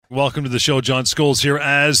Welcome to the show. John Scholes here,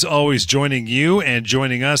 as always, joining you and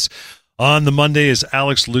joining us on the Monday is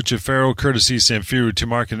Alex Lucifero, courtesy Samfiru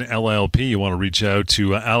Tumarkin LLP. You want to reach out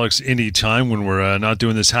to Alex anytime when we're not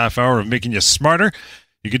doing this half hour of making you smarter.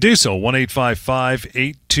 You can do so,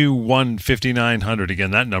 1-855-821-5900.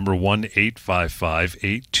 Again, that number,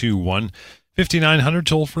 1-855-821-5900,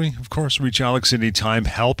 toll free. Of course, reach Alex anytime,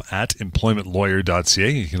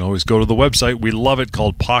 help@employmentlawyer.ca. You can always go to the website. We love it,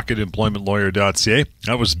 called pocketemploymentlawyer.ca.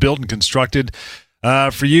 That was built and constructed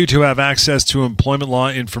for you to have access to employment law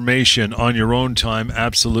information on your own time,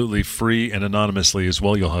 absolutely free and anonymously as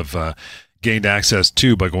well. You'll have gained access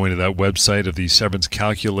to by going to that website of the severance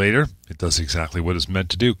calculator. It does exactly what it's meant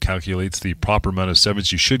to do, calculates the proper amount of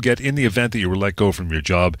severance you should get in the event that you were let go from your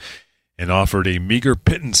job and offered a meager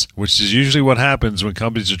pittance, which is usually what happens when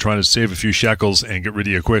companies are trying to save a few shekels and get rid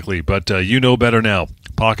of you quickly. But you know better now.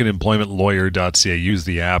 pocketemploymentlawyer.ca. Use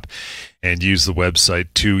the app and use the website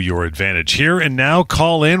to your advantage. Here and now,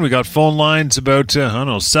 call in. We got phone lines about,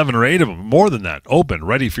 7 or 8 of them, more than that, open,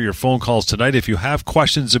 ready for your phone calls tonight. If you have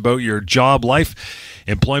questions about your job life,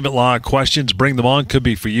 employment law questions, bring them on. Could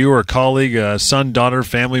be for you or a colleague, son, daughter,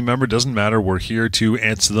 family member, doesn't matter. We're here to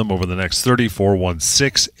answer them over the next 30.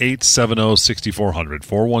 416-870-6400.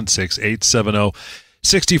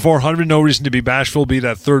 416-870-6400. No reason to be bashful. Be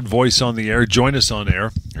that third voice on the air. Join us on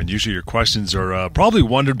air. And usually your questions are probably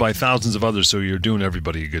wondered by thousands of others, so you're doing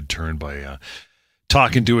everybody a good turn by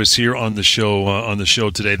talking to us here on the show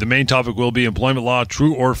today. The main topic will be employment law,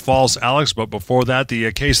 true or false, Alex. But before that,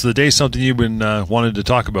 the case of the day, something you've been wanted to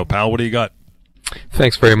talk about, pal. What do you got?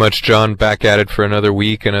 Thanks very much, John. Back at it for another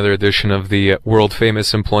week, another edition of the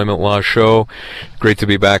world-famous Employment Law Show. Great to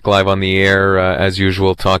be back live on the air, as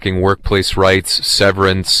usual, talking workplace rights,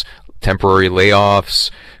 severance, temporary layoffs,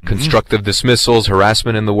 constructive dismissals,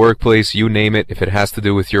 harassment in the workplace, you name it. If it has to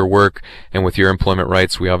do with your work and with your employment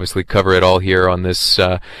rights, we obviously cover it all here on this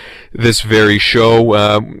very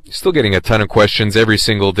show. Still getting a ton of questions every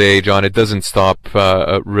single day, John. It doesn't stop,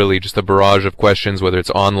 really just a barrage of questions, whether it's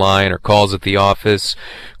online or calls at the office,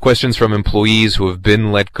 questions from employees who have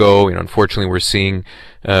been let go. Unfortunately, we're seeing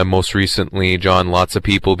most recently, John, lots of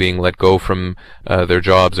people being let go from their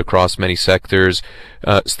jobs across many sectors.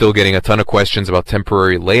 Still getting a ton of questions about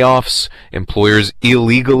temporary layoffs, employers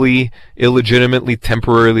illegitimately,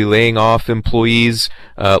 temporarily laying off employees,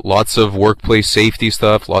 lots of workplace safety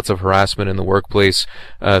stuff, lots of harassment in the workplace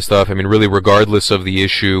stuff. Really, regardless of the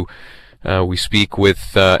issue, we speak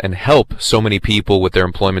with and help so many people with their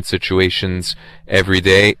employment situations every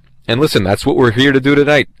day. And listen, that's what we're here to do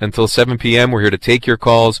tonight. Until 7 p.m., we're here to take your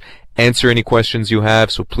calls, answer any questions you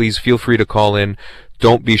have, so please feel free to call in.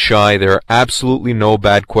 Don't be shy. There are absolutely no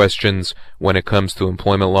bad questions when it comes to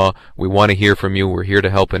employment law. We want to hear from you. We're here to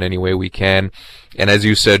help in any way we can. And as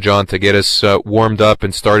you said, John, to get us warmed up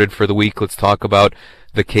and started for the week, let's talk about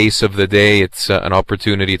the case of the day. It's an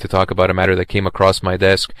opportunity to talk about a matter that came across my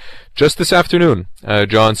desk just this afternoon.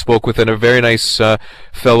 John spoke with a very nice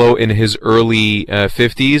fellow in his early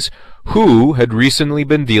 50s who had recently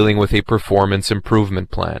been dealing with a performance improvement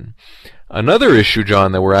plan. Another issue,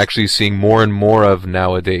 John, that we're actually seeing more and more of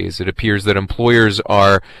nowadays, it appears that employers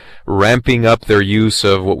are ramping up their use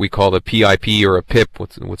of what we call a PIP or a PIP,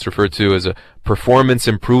 what's referred to as a performance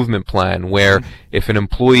improvement plan, where if an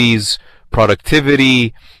employee's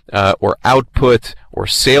productivity or output or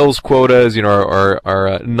sales quotas,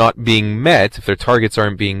 are not being met, if their targets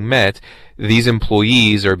aren't being met, these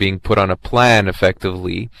employees are being put on a plan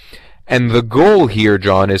effectively. And the goal here,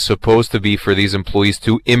 John, is supposed to be for these employees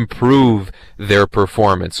to improve their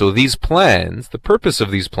performance. So these plans, the purpose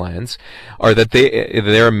of these plans, are that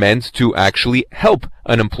they're meant to actually help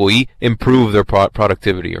an employee improve their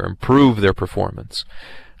productivity or improve their performance.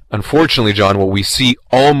 Unfortunately, John, what we see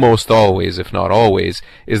almost always, if not always,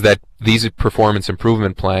 is that these performance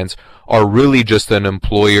improvement plans are really just an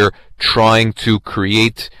employer trying to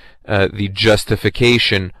create the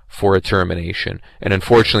justification for a termination. And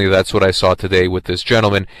unfortunately, that's what I saw today with this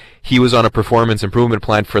gentleman. He was on a performance improvement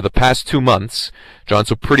plan for the past 2 months, John,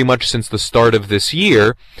 so pretty much since the start of this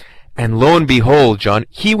year. And lo and behold, John,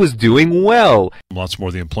 he was doing well. Lots more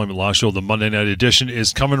of the Employment Law Show. The Monday night edition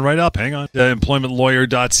is coming right up. Hang on.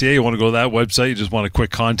 Employmentlawyer.ca. You want to go to that website. You just want a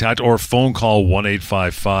quick contact or phone call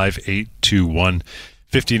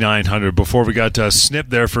 1-855-821-5900. Before we got Snip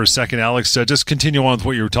there for a second, Alex, just continue on with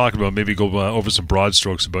what you were talking about. Maybe go over some broad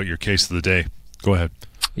strokes about your case of the day. Go ahead.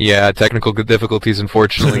 Yeah, technical difficulties,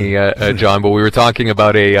 unfortunately, John. But we were talking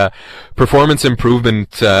about a performance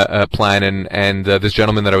improvement plan, and this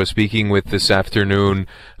gentleman that I was speaking with this afternoon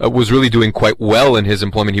was really doing quite well in his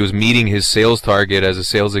employment. He was meeting his sales target as a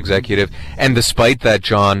sales executive, and despite that,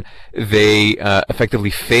 John, they effectively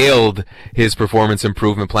failed his performance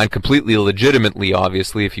improvement plan completely legitimately,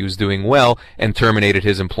 obviously, if he was doing well, and terminated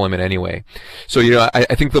his employment anyway. So,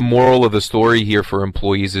 I think the moral of the story here for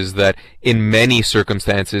employees is that in many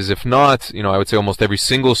circumstances, if not, I would say almost every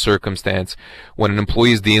single circumstance, when an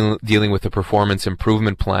employee is dealing with a performance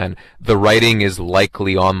improvement plan, the writing is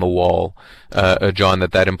likely on the wall, John,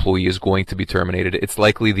 that employee is going to be terminated. It's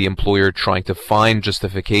likely the employer trying to find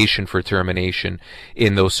justification for termination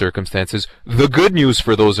in those circumstances. The good news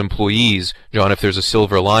for those employees, John, if there's a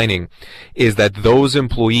silver lining, is that those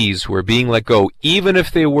employees who are being let go, even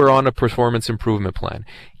if they were on a performance improvement plan,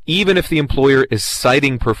 even if the employer is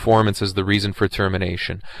citing performance as the reason for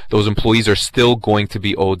termination, those employees are still going to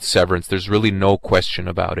be owed severance. There's really no question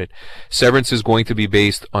about it. Severance is going to be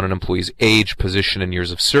based on an employee's age, position, and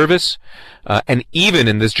years of service. And even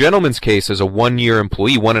in this gentleman's case, as a 1-year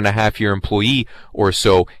employee, 1.5-year employee or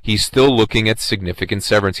so, he's still looking at significant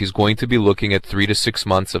severance. He's going to be looking at 3 to 6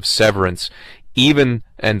 months of severance. Even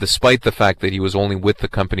and despite the fact that he was only with the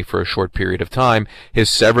company for a short period of time, his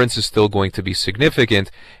severance is still going to be significant,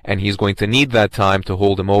 and he's going to need that time to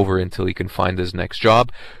hold him over until he can find his next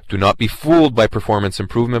job. Do not be fooled by performance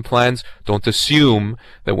improvement plans. Don't assume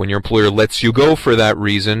that when your employer lets you go for that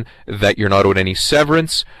reason, that you're not owed any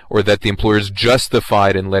severance, or that the employer is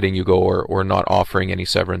justified in letting you go or not offering any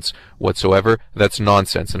severance whatsoever. That's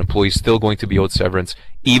nonsense. An employee is still going to be owed severance,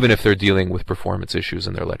 even if they're dealing with performance issues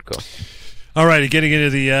and they're let go. All right, getting into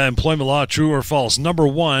the employment law, true or false. Number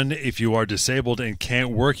one, if you are disabled and can't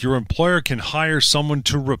work, your employer can hire someone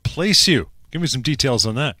to replace you. Give me some details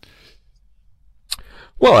on that.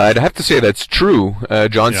 Well, I'd have to say that's true,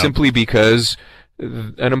 John, simply because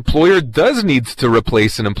an employer does need to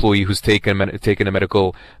replace an employee who's taken a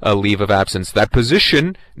medical leave of absence. That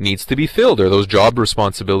position needs to be filled, or those job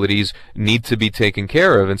responsibilities need to be taken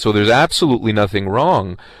care of. And so there's absolutely nothing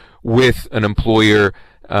wrong with an employer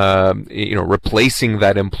replacing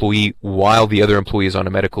that employee while the other employee is on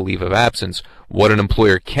a medical leave of absence. What an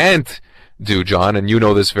employer can't do, John, and you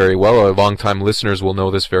know this very well, our longtime listeners will know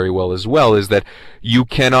this very well as well, is that you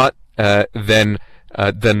cannot then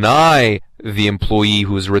deny the employee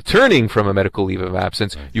who is returning from a medical leave of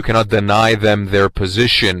absence, you cannot deny them their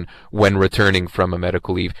position when returning from a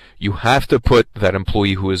medical leave. You have to put that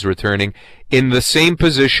employee who is returning in the same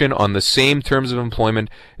position, on the same terms of employment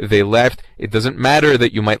they left. It doesn't matter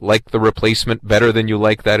that you might like the replacement better than you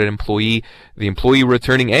like that employee. The employee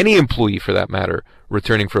returning, any employee for that matter,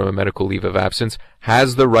 returning from a medical leave of absence,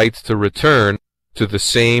 has the right to return to the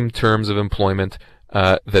same terms of employment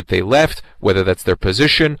that they left, whether that's their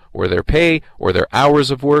position or their pay or their hours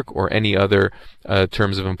of work or any other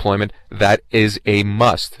terms of employment. That is a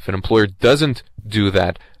must. If an employer doesn't do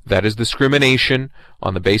that, that is discrimination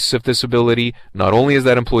on the basis of disability. Not only is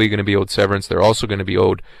that employee going to be owed severance, they're also going to be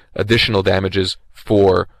owed additional damages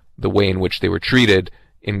for the way in which they were treated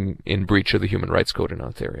in breach of the Human Rights Code in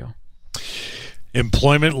Ontario.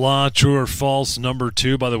 Employment law, true or false. Number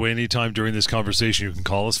two, by the way, anytime during this conversation, you can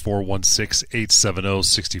call us,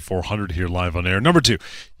 416-870-6400 here live on air. Number two,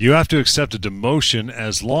 you have to accept a demotion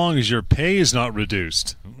as long as your pay is not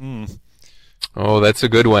reduced. Oh, that's a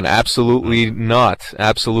good one. Absolutely not.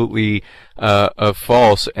 Absolutely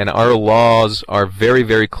false. And our laws are very,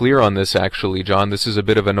 very clear on this, actually, John. This is a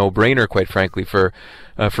bit of a no-brainer, quite frankly, for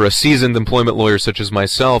a seasoned employment lawyer such as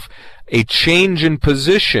myself. A change in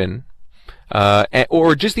position,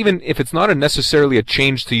 or just even if it's not necessarily a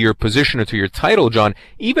change to your position or to your title, John,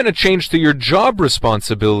 even a change to your job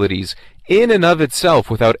responsibilities in and of itself,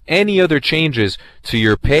 without any other changes to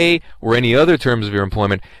your pay or any other terms of your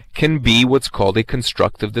employment, can be what's called a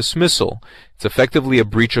constructive dismissal. It's effectively a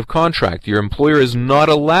breach of contract. Your employer is not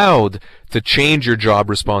allowed to change your job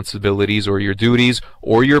responsibilities or your duties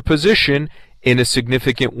or your position in a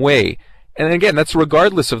significant way. And again, that's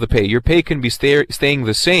regardless of the pay. Your pay can be staying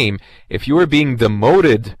the same. If you are being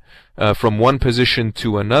demoted from one position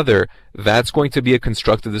to another, that's going to be a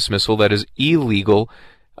constructive dismissal that is illegal.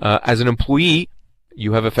 As an employee,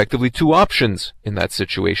 you have effectively two options in that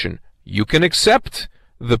situation. You can accept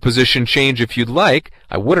the position change if you'd like.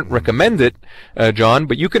 I wouldn't recommend it, John,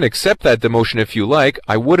 but you can accept that demotion if you like.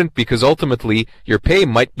 I wouldn't, because ultimately your pay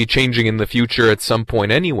might be changing in the future at some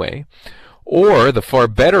point anyway. Or the far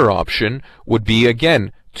better option would be,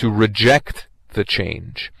 again, to reject the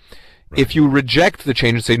change. Right. If you reject the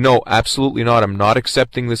change and say, no, absolutely not, I'm not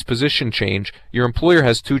accepting this position change, your employer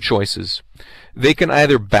has two choices. they can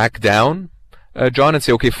either back down, John, and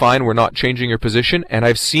say, okay, fine, we're not changing your position. And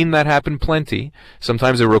I've seen that happen plenty.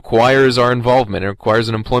 Sometimes it requires our involvement. It requires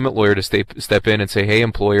an employment lawyer to step in and say, hey,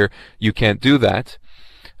 employer, you can't do that.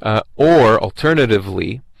 Or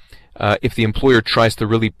alternatively, if the employer tries to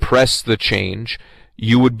really press the change,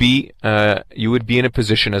 you would be in a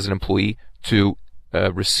position as an employee to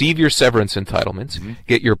receive your severance entitlements,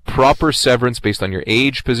 get your proper severance based on your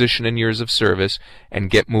age, position, and years of service, and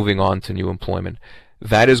get moving on to new employment.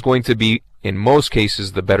 That is going to be, in most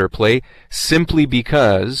cases, the better play, simply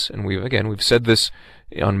because, and we've said this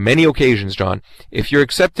on many occasions, John, if you're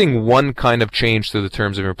accepting one kind of change to the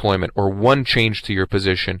terms of your employment or one change to your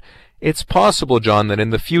position, it's possible, John, that in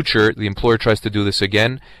the future the employer tries to do this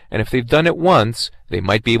again, and if they've done it once, they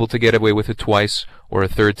might be able to get away with it twice, or a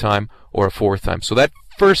third time, or a fourth time. So that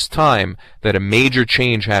first time that a major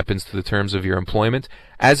change happens to the terms of your employment,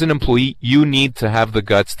 as an employee, you need to have the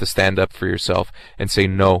guts to stand up for yourself and say,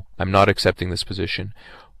 no, I'm not accepting this position.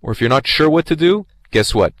 Or if you're not sure what to do,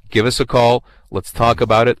 guess what? Give us a call. Let's talk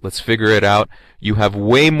about it. Let's figure it out. You have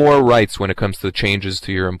way more rights when it comes to changes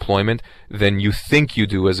to your employment than you think you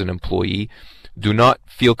do as an employee. Do not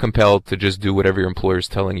feel compelled to just do whatever your employer is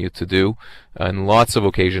telling you to do. On lots of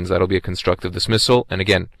occasions, that'll be a constructive dismissal. And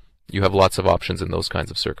again, you have lots of options in those kinds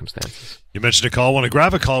of circumstances. You mentioned a call. Want to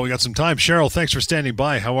grab a call? We got some time. Cheryl, thanks for standing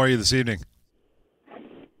by. How are you this evening?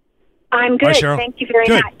 I'm good. Hi, Cheryl. Thank you very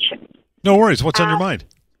much. No worries. What's on your mind?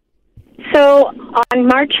 So on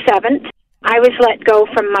March 7th, I was let go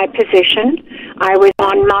from my position. I was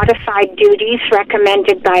on modified duties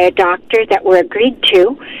recommended by a doctor that were agreed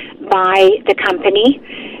to by the company,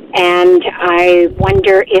 and I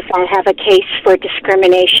wonder if I have a case for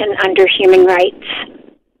discrimination under human rights.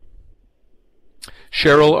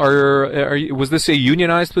 Cheryl, was this a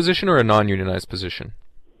unionized position or a non-unionized position?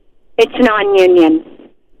 It's non-union.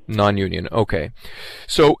 Non-union, okay.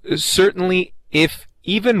 So certainly if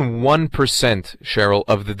even 1%, Cheryl,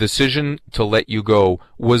 of the decision to let you go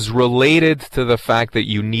was related to the fact that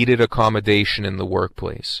you needed accommodation in the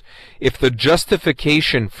workplace, if the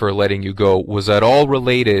justification for letting you go was at all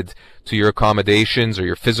related to your accommodations or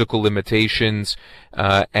your physical limitations,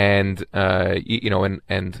 and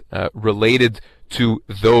related to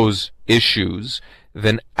those issues,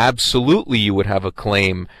 then absolutely you would have a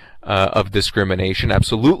claim of discrimination.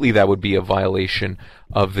 Absolutely, that would be a violation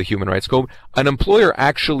of the Human Rights Code. An employer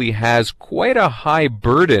actually has quite a high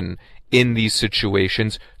burden in these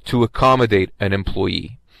situations to accommodate an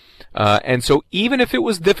employee. And so even if it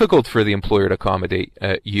was difficult for the employer to accommodate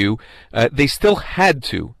you, they still had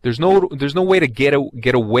to. There's no way to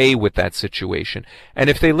get away with that situation. And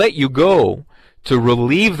if they let you go to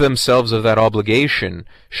relieve themselves of that obligation,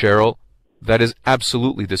 Cheryl, that is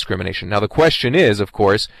absolutely discrimination. Now the question is, of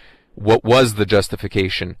course, what was the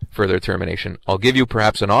justification for their termination? I'll give you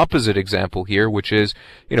perhaps an opposite example here, which is,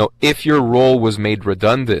 if your role was made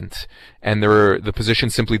redundant and the position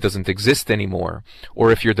simply doesn't exist anymore, or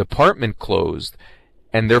if your department closed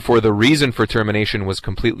and therefore the reason for termination was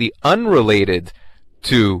completely unrelated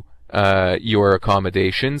to your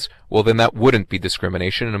accommodations, well, then that wouldn't be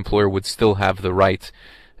discrimination. An employer would still have the right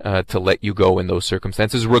to let you go in those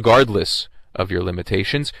circumstances, regardless of your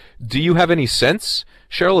limitations. Do you have any sense,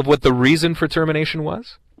 Cheryl, of what the reason for termination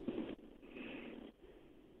was?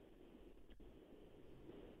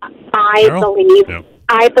 I believe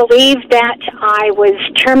that I was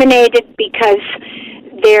terminated because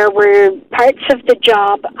there were parts of the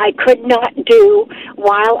job I could not do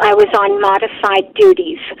while I was on modified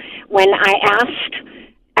duties. When I asked,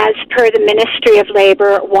 as per the Ministry of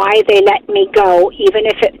Labor, why they let me go, even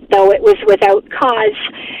though it was without cause,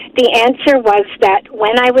 the answer was that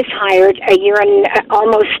when I was hired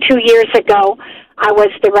almost 2 years ago, I was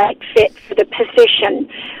the right fit for the position.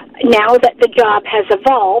 Now that the job has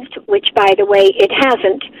evolved, which, by the way, it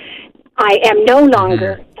hasn't, I am no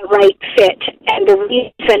longer the right fit, and the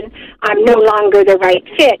reason I'm no longer the right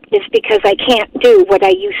fit is because I can't do what I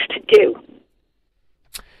used to do.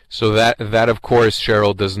 So that of course,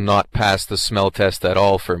 Cheryl, does not pass the smell test at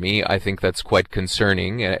all for me. I think that's quite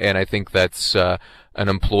concerning, and I think that's an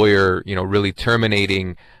employer, really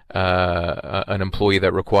terminating an employee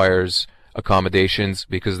that requires accommodations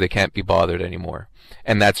because they can't be bothered anymore,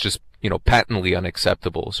 and that's just patently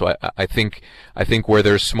unacceptable. So I think where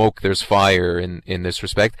there's smoke, there's fire in this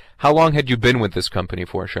respect. How long had you been with this company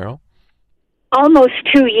for, Cheryl? Almost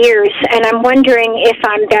 2 years, and I'm wondering if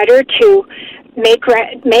I'm better to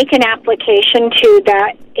make an application to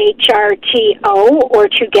the HRTO or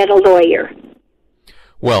to get a lawyer.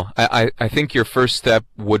 Well, I think your first step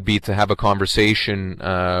would be to have a conversation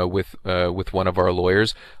with one of our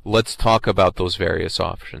lawyers. Let's talk about those various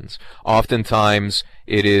options. Oftentimes,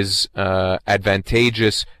 it is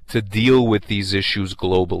advantageous to deal with these issues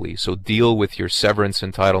globally. So deal with your severance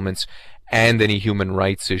entitlements and any human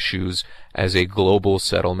rights issues as a global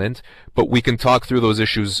settlement. But we can talk through those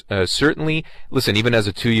issues, certainly. Listen, even as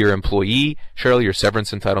a 2-year employee, Cheryl, your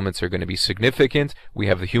severance entitlements are going to be significant. We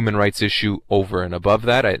have the human rights issue over and above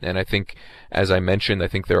that. And I think, as I mentioned, I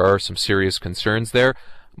think there are some serious concerns there.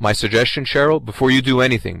 My suggestion, Cheryl, before you do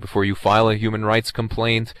anything, before you file a human rights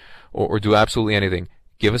complaint or do absolutely anything,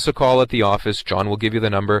 give us a call at the office. John will give you the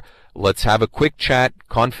number. Let's have a quick chat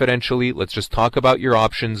confidentially. Let's just talk about your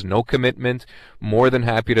options. No commitment. More than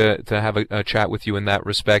happy to have a chat with you in that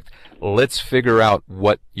respect. Let's figure out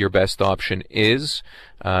what your best option is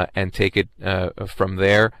and take it from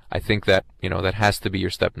there. I think that, that has to be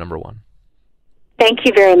your step number one. Thank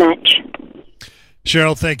you very much.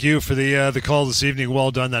 Cheryl, thank you for the call this evening.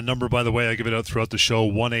 Well done. That number, by the way, I give it out throughout the show,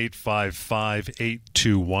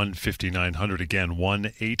 1-855-821-5900. Again,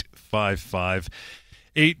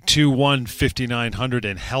 1-855-821-5900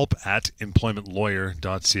 and help at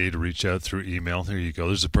employmentlawyer.ca to reach out through email. There you go.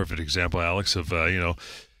 There's a perfect example, Alex, of,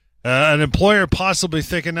 an employer possibly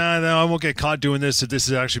thinking, no, I won't get caught doing this. That this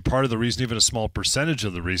is actually part of the reason, even a small percentage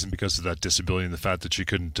of the reason, because of that disability and the fact that she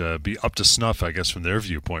couldn't be up to snuff, I guess, from their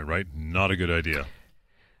viewpoint, right? Not a good idea.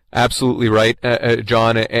 Absolutely right,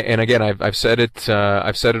 John. And again, I've said it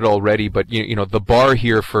already. But the bar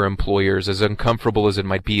here for employers, as uncomfortable as it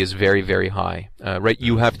might be, is very, very high. Right?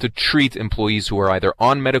 You have to treat employees who are either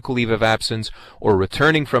on medical leave of absence or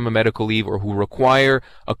returning from a medical leave, or who require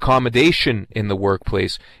accommodation in the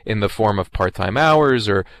workplace in the form of part-time hours,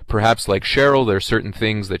 or perhaps like Cheryl, there are certain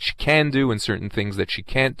things that she can do and certain things that she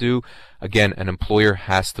can't do. Again, an employer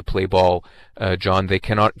has to play ball, John. They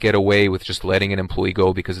cannot get away with just letting an employee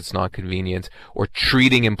go because it's not convenient, or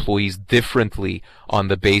treating employees differently on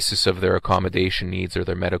the basis of their accommodation needs or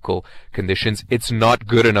their medical conditions. It's not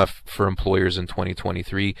good enough for employers in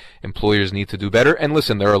 2023. Employers need to do better. And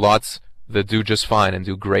listen, there are lots that do just fine and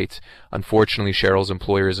do great. Unfortunately, Cheryl's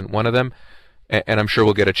employer isn't one of them, and I'm sure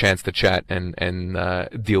we'll get a chance to chat and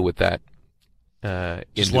deal with that.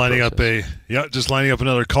 Just lining up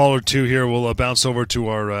another call or two here. We'll bounce over to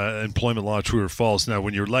our employment law, true or false. Now,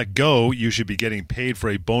 when you're let go, you should be getting paid for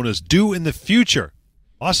a bonus due in the future,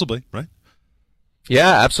 possibly, right?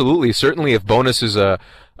 Yeah, absolutely. Certainly, if bonus is a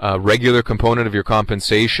regular component of your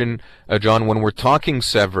compensation, John, when we're talking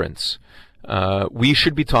severance, we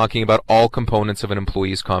should be talking about all components of an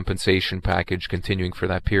employee's compensation package continuing for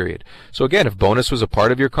that period. So again, if bonus was a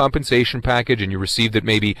part of your compensation package and you received it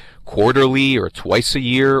maybe quarterly or twice a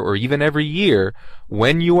year or even every year,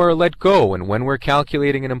 when you are let go and when we're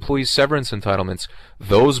calculating an employee's severance entitlements,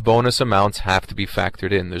 those bonus amounts have to be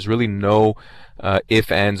factored in. There's really no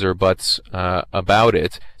if, ands, or buts about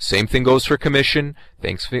it. Same thing goes for commission.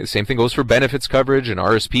 Same thing goes for benefits coverage and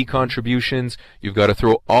RSP contributions. You've got to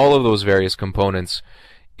throw all of those various components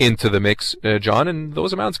into the mix, John, and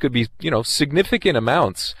those amounts could be, significant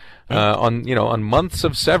amounts. On months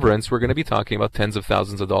of severance, we're going to be talking about tens of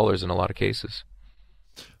thousands of dollars in a lot of cases.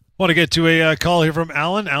 Want to get to a call here from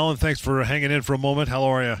Alan. Alan, thanks for hanging in for a moment. How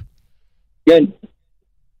are you? Good.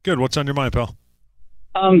 Good. What's on your mind, pal?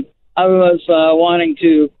 I was wanting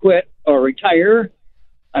to quit or retire.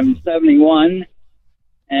 I'm 71,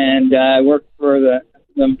 and I worked for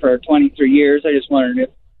them for 23 years. I just wondered if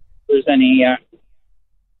there's any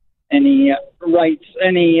rights,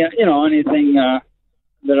 anything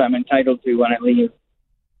that I'm entitled to when I leave.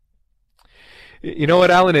 You know what,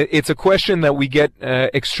 Alan? It's a question that we get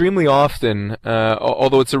extremely often,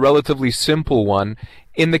 although it's a relatively simple one.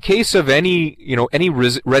 In the case of any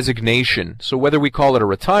resignation, so whether we call it a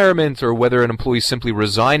retirement or whether an employee is simply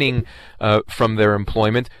resigning from their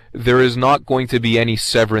employment, there is not going to be any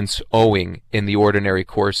severance owing in the ordinary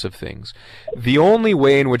course of things. The only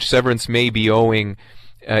way in which severance may be owing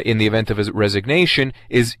in the event of a resignation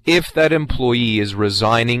is if that employee is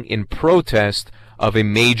resigning in protest of a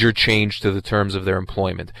major change to the terms of their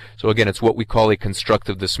employment. So again, it's what we call a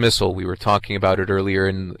constructive dismissal. We were talking about it earlier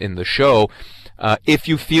in the show. If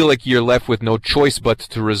you feel like you're left with no choice but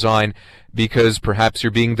to resign because perhaps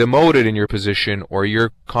you're being demoted in your position, or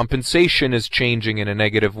your compensation is changing in a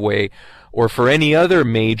negative way, or for any other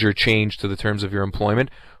major change to the terms of your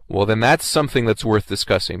employment, well, then that's something that's worth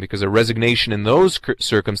discussing, because a resignation in those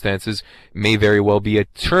circumstances may very well be a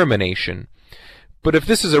termination. But if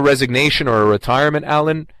this is a resignation or a retirement,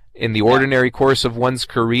 Alan, in the ordinary course of one's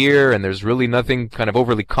career, and there's really nothing kind of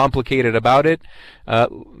overly complicated about it,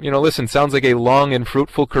 listen, sounds like a long and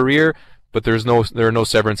fruitful career. but there are no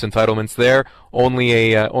severance entitlements there.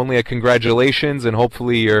 Only a congratulations, and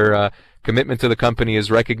hopefully your commitment to the company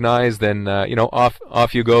is recognized, and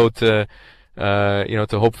off you go to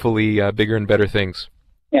to hopefully bigger and better things.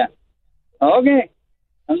 Yeah. Okay.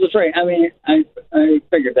 I'm just right. I mean, I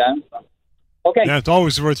figured that. So. Okay. Yeah, it's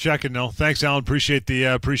always worth checking. No, thanks, Alan. Appreciate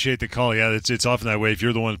the call. Yeah, it's often that way. If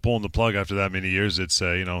you're the one pulling the plug after that many years, it's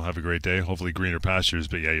have a great day. Hopefully greener pastures.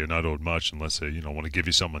 But yeah, you're not owed much unless they want to give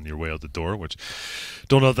you some on your way out the door, which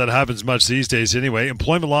don't know if that happens much these days. Anyway,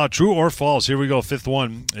 employment law, true or false? Here we go. Fifth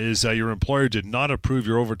one is your employer did not approve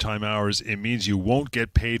your overtime hours. It means you won't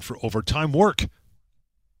get paid for overtime work.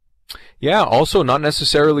 Yeah, also not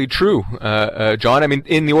necessarily true, John. I mean,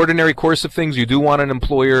 in the ordinary course of things, you do want an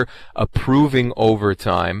employer approving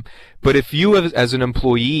overtime. But if you, as an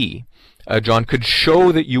employee, John, could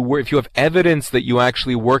show that if you have evidence that you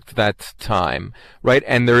actually worked that time, right,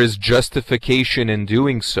 and there is justification in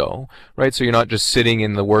doing so, right, so you're not just sitting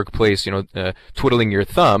in the workplace, twiddling your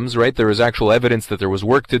thumbs, right, there is actual evidence that there was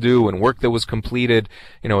work to do and work that was completed,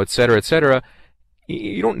 et cetera, et cetera.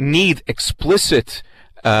 You don't need explicit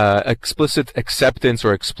acceptance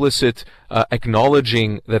or explicit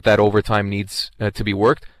acknowledging that overtime needs to be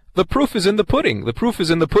worked. The proof is in the pudding. The proof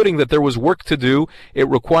is in the pudding that there was work to do. It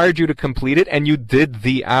required you to complete it, and you did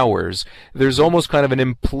the hours. There's almost kind of an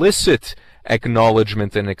implicit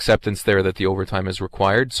acknowledgement and acceptance there that the overtime is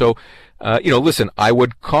required. So, listen, I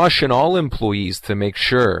would caution all employees to make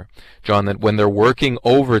sure, John, that when they're working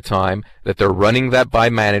overtime, that they're running that by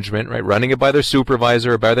management, right? Running it by their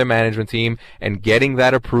supervisor or by their management team and getting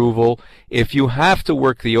that approval. If you have to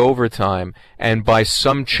work the overtime and by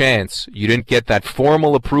some chance you didn't get that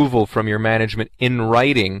formal approval from your management in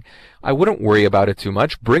writing, I wouldn't worry about it too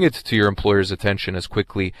much. Bring it to your employer's attention as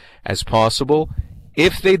quickly as possible.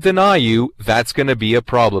 If they deny you, that's going to be a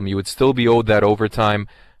problem. You would still be owed that overtime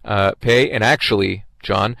pay. And actually,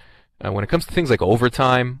 John, when it comes to things like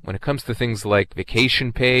overtime, when it comes to things like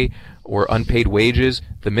vacation pay or unpaid wages,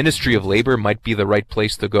 the Ministry of Labor might be the right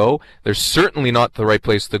place to go. They're certainly not the right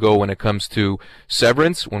place to go when it comes to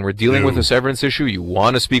severance. When we're dealing with a severance issue, you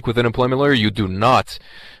want to speak with an employment lawyer. You do not,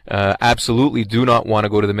 absolutely do not want to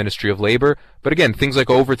go to the Ministry of Labor. But again, things like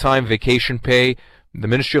overtime, vacation pay, the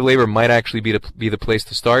Ministry of Labor might actually be the place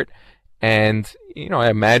to start. And, I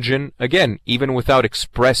imagine, again, even without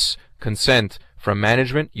express consent from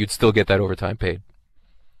management, you'd still get that overtime paid.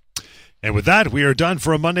 And with that, we are done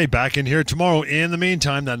for a Monday. Back in here tomorrow. In the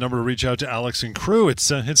meantime, that number to reach out to Alex and crew, it's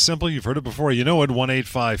simple. You've heard it before. You know it,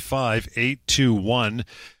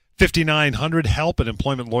 1-855-821-5900. Help at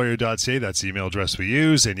employmentlawyer.ca. That's the email address we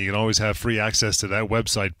use. And you can always have free access to that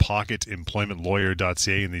website,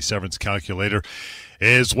 pocketemploymentlawyer.ca, and the severance calculator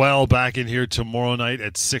as well. Back in here tomorrow night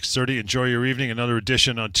at 6:30. Enjoy your evening. Another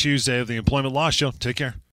edition on Tuesday of the Employment Law Show. Take care.